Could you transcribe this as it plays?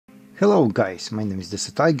Hello guys, my name is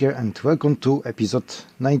the Tiger and welcome to episode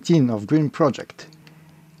 19 of Green Project.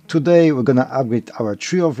 Today we're gonna upgrade our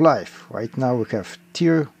Tree of Life. Right now we have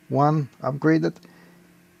tier 1 upgraded,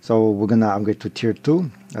 so we're gonna upgrade to tier 2.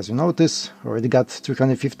 As you notice, already got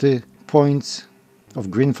 350 points of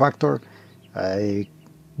green factor. I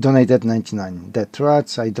donated 99 dead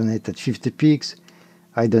rats, I donated 50 pigs,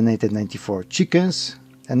 I donated 94 chickens,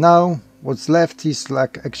 and now what's left is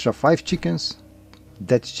like extra 5 chickens.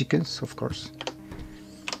 Dead chickens, of course,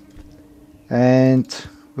 and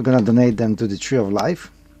we're gonna donate them to the Tree of Life,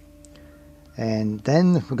 and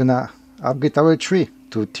then we're gonna upgrade our tree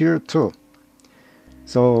to tier 2.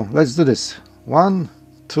 So let's do this. 1,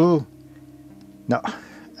 2. No,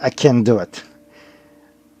 I can't do it.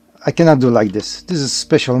 I cannot do like this. This is a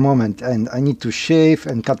special moment and I need to shave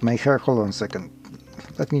and cut my hair. Hold on a second,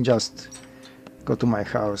 let me just go to my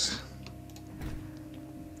house.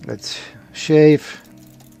 Let's shave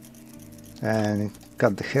and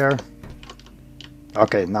cut the hair.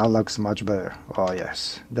 Okay, now looks much better. Oh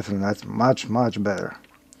yes, definitely that's much better.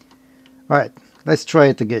 Alright, let's try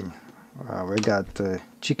it again. We got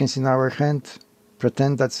chickens in our hand.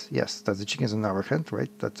 Pretend that's the chickens in our hand, right?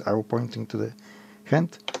 That's arrow pointing to the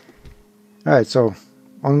hand. Alright, so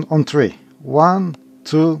on 3. 1,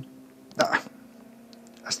 2. I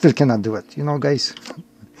still cannot do it, you know, guys.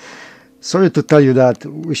 Sorry to tell you that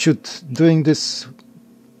we should doing this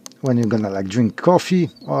when you're gonna like drink coffee,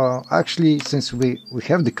 or actually since we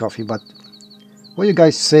have the coffee, but what you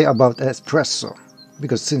guys say about espresso?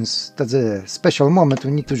 Because since that's a special moment,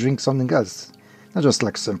 we need to drink something else, not just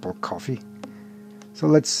like simple coffee. So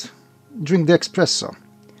let's drink the espresso.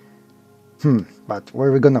 But where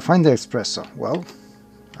are we gonna find the espresso? Well,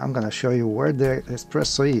 I'm gonna show you where the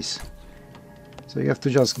espresso is. So you have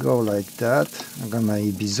to just go like that. I'm gonna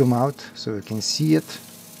maybe zoom out so you can see it.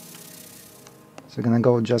 So you're gonna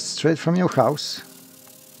go just straight from your house,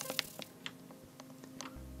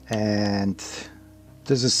 and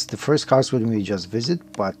this is the first house when we just visit,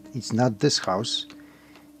 but it's not this house.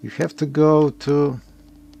 You have to go to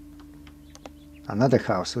another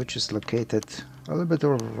house which is located a little bit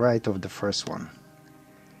right of the first one,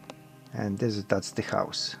 and that's the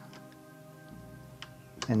house.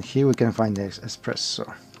 And here we can find the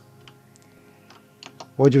espresso.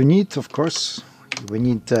 What you need, of course, we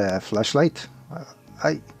need a flashlight.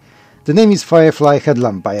 The name is Firefly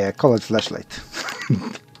Headlamp, I call it flashlight.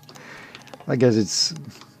 I guess it's,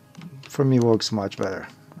 for me, works much better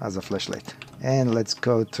as a flashlight. And let's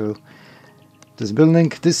go to this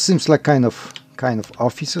building. This seems like kind of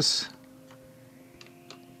offices.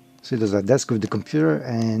 See, there's a desk with the computer,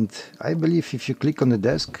 and I believe if you click on the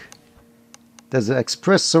desk, there's an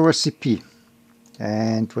espresso recipe.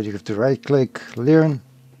 And what you have to right click, learn,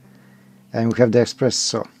 and we have the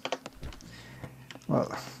espresso.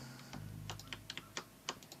 Well,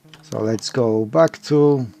 so let's go back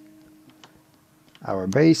to our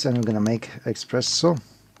base and we're gonna make espresso.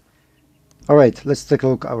 Alright, let's take a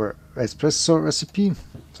look at our espresso recipe.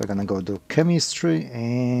 So I'm gonna go to chemistry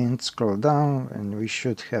and scroll down, and we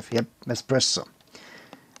should have, yep, espresso.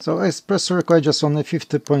 So espresso requires just only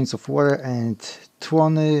 50 points of water and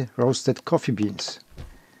 20 roasted coffee beans.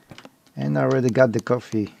 And I already got the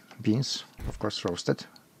coffee beans, of course roasted,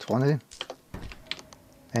 20.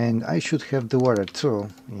 And I should have the water too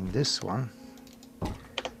in this one.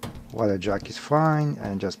 Water jug is fine,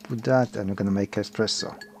 and just put that, and we're gonna make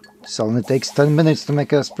espresso. It only takes 10 minutes to make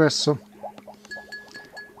espresso.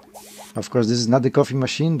 Of course, this is not the coffee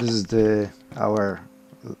machine, this is our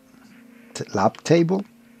lab table.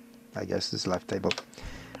 I guess this is lab table.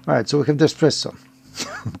 Alright, so we have the espresso.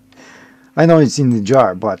 I know it's in the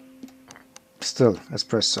jar, but still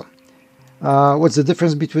espresso. What's the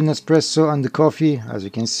difference between espresso and the coffee? As you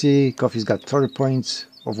can see, coffee's got 30 points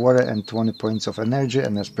of water and 20 points of energy,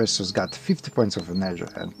 and espresso's got 50 points of energy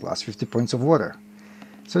and plus 50 points of water.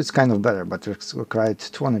 So it's kind of better, but it's required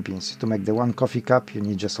 20 beans. To make the 1 coffee cup, you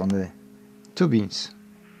need just only 2 beans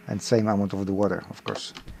and same amount of the water, of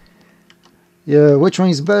course. Yeah, which one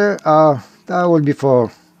is better? That will be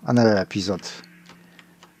for another episode,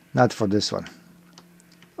 not for this one.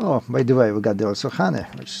 Oh, by the way, we got also honey,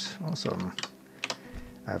 which is awesome.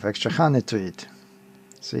 I have extra honey to eat.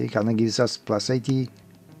 See, honey gives us plus 80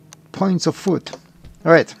 points of food.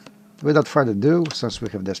 Alright, without further ado, since we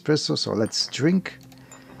have the espresso, so let's drink.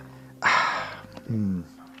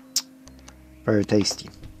 Very tasty.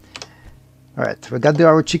 Alright, we got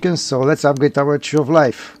our chickens, so let's upgrade our Tree of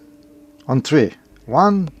Life. On 3.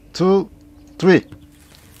 1, 2, 3.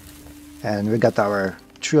 And we got our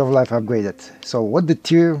Tree of Life upgraded. So what the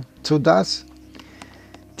tier 2 does?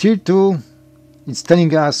 Tier 2 is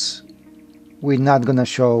telling us we're not gonna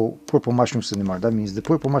show purple mushrooms anymore. That means the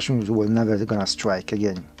purple mushrooms will never gonna strike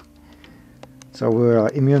again. So we're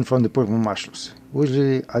immune from the purple mushrooms.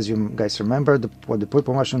 Usually, as you guys remember, what the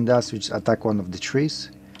purple mushroom does, which attack one of the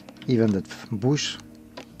trees, even the bush,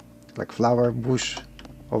 like flower bush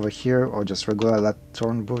over here, or just regular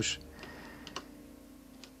thorn bush,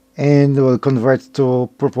 and will convert to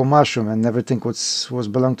purple mushroom, and everything was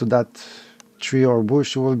belong to that tree or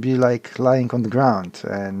bush will be like lying on the ground.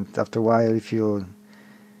 And after a while, if you're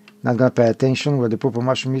not gonna pay attention where the purple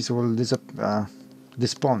mushroom is, it will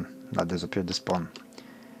despawn. Not disappear, despawn.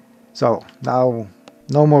 So now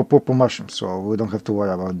no more purple mushrooms, so we don't have to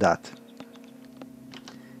worry about that.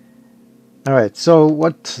 Alright, so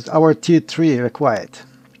what our tier 3 required?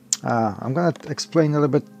 I'm gonna explain a little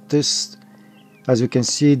bit this. As you can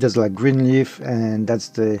see, there's like green leaf, and that's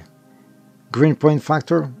the green point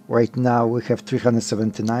factor. Right now we have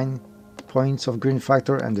 379 points of green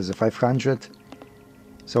factor, and there's a 500.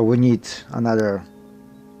 So we need another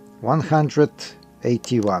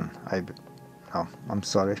 181. Oh, I'm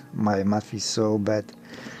sorry, my math is so bad.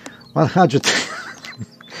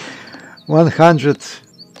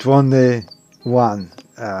 121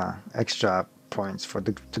 extra points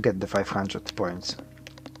to get the 500 points.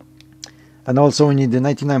 And also we need the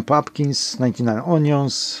 99 pumpkins, 99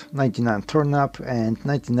 onions, 99 turnip, and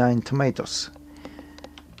 99 tomatoes.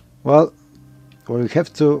 Well, we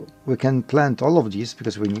can plant all of these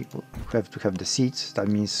because we have to have the seeds. That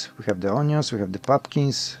means we have the onions, we have the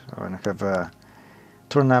pumpkins, and we have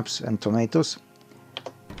turnips and tomatoes.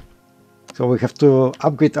 So we have to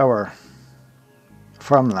upgrade our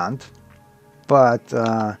farmland. But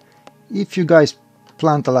if you guys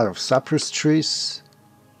plant a lot of cypress trees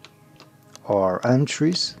or elm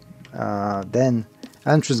trees, then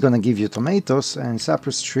elm tree is gonna give you tomatoes, and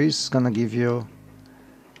cypress trees is gonna give you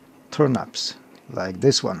turnips, like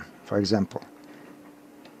this one, for example.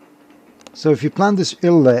 So if you plant this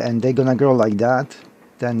early and they're gonna grow like that,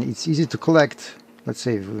 then it's easy to collect. Let's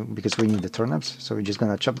say because we need the turnips, so we're just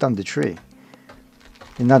gonna chop down the tree.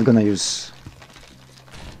 You're not gonna use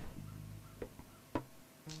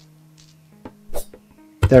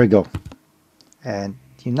there we go. And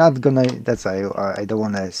you're not gonna, that's I don't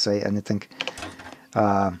want to say anything.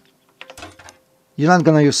 You're not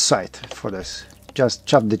gonna use sight for this. Just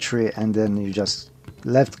chop the tree, and then you just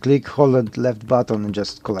left click, hold the left button, and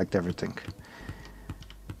just collect everything.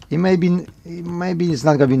 Maybe it's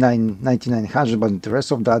not gonna be 9900, but the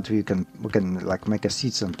rest of that we can like make a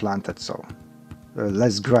seeds and plant it. So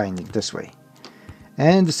less grinding this way.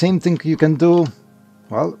 And the same thing you can do,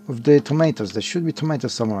 well, with the tomatoes. There should be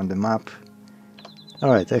tomatoes somewhere on the map.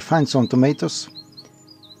 Alright, I find some tomatoes,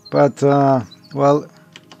 but well,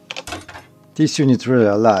 this you need really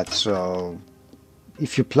a lot. So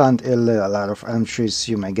if you plant a lot of elm trees,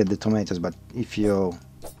 you might get the tomatoes, but if you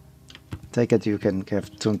take it, you can have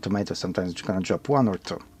 2 tomatoes. Sometimes you're gonna drop 1 or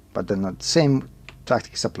 2, but then the same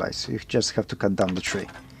tactics applies. You just have to cut down the tree.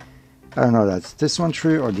 I don't know, that's this one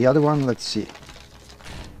tree or the other one. Let's see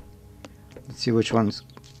which one's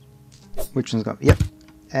gonna, yep,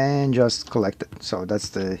 and just collect it. So that's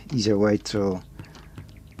the easier way to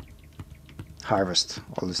harvest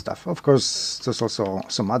all this stuff. Of course, there's also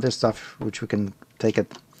some other stuff which we can take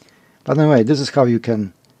it, but anyway, this is how you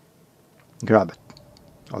can grab it,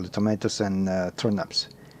 all the tomatoes and turnips,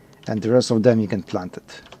 and the rest of them you can plant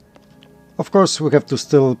it. Of course, we have to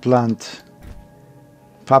still plant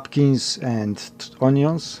pumpkins and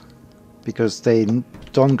onions because they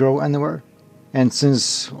don't grow anywhere, and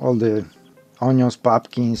since all the onions,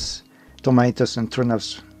 pumpkins, tomatoes and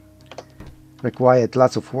turnips required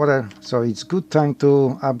lots of water, so it's good time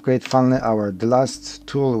to upgrade finally the last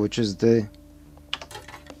tool, which is the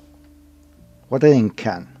watering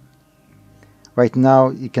can. Right now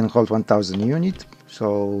it can hold 1000 units,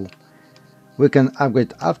 so we can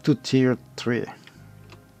upgrade up to tier 3,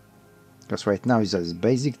 because right now it's a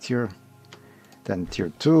basic tier, then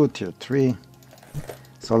tier 2, tier 3.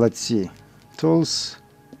 So let's see, tools,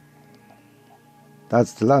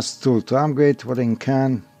 that's the last tool to upgrade, watering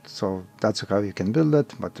can. So that's how you can build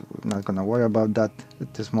it, but we're not gonna worry about that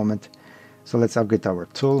at this moment. So let's upgrade our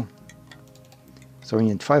tool. So we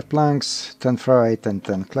need 5 planks, 10 ferrite and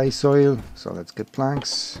 10 clay soil. So let's get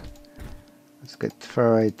planks, let's get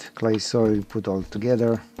ferrite, clay soil, put all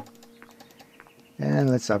together, and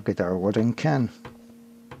let's upgrade our watering can.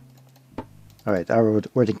 Alright, our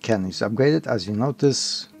watering can is upgraded. As you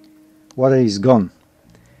notice, water is gone.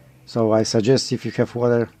 So I suggest, if you have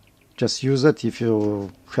water, just use it. If you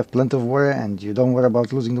have plenty of water and you don't worry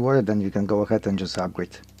about losing the water, then you can go ahead and just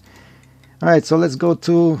upgrade. Alright, so let's go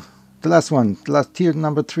to the last one, last tier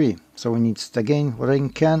number 3. So we need again watering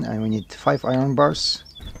can, and we need 5 iron bars,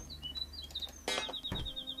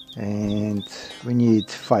 and we need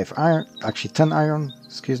 5 iron, actually 10 iron,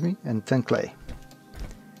 excuse me, and 10 clay.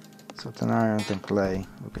 So 10 iron, 10 clay,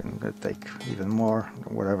 we can take even more,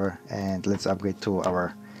 whatever, and let's upgrade to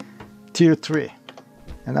our tier 3.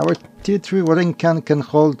 And our tier 3 watering can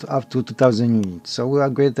hold up to 2000 units, so we'll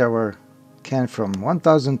upgrade our can from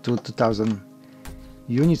 1000 to 2000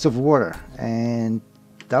 units of water, and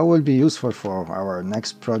that will be useful for our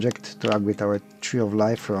next project to upgrade our tree of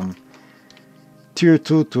life from tier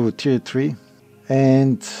 2 to tier 3.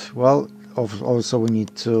 And well, also we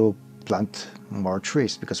need to plant more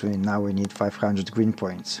trees, because now we need 500 green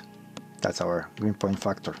points. That's our green point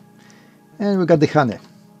factor. And we got the honey.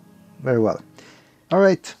 Very well.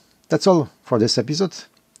 Alright, that's all for this episode.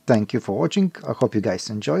 Thank you for watching. I hope you guys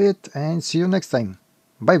enjoy it, and see you next time.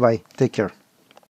 Bye bye. Take care.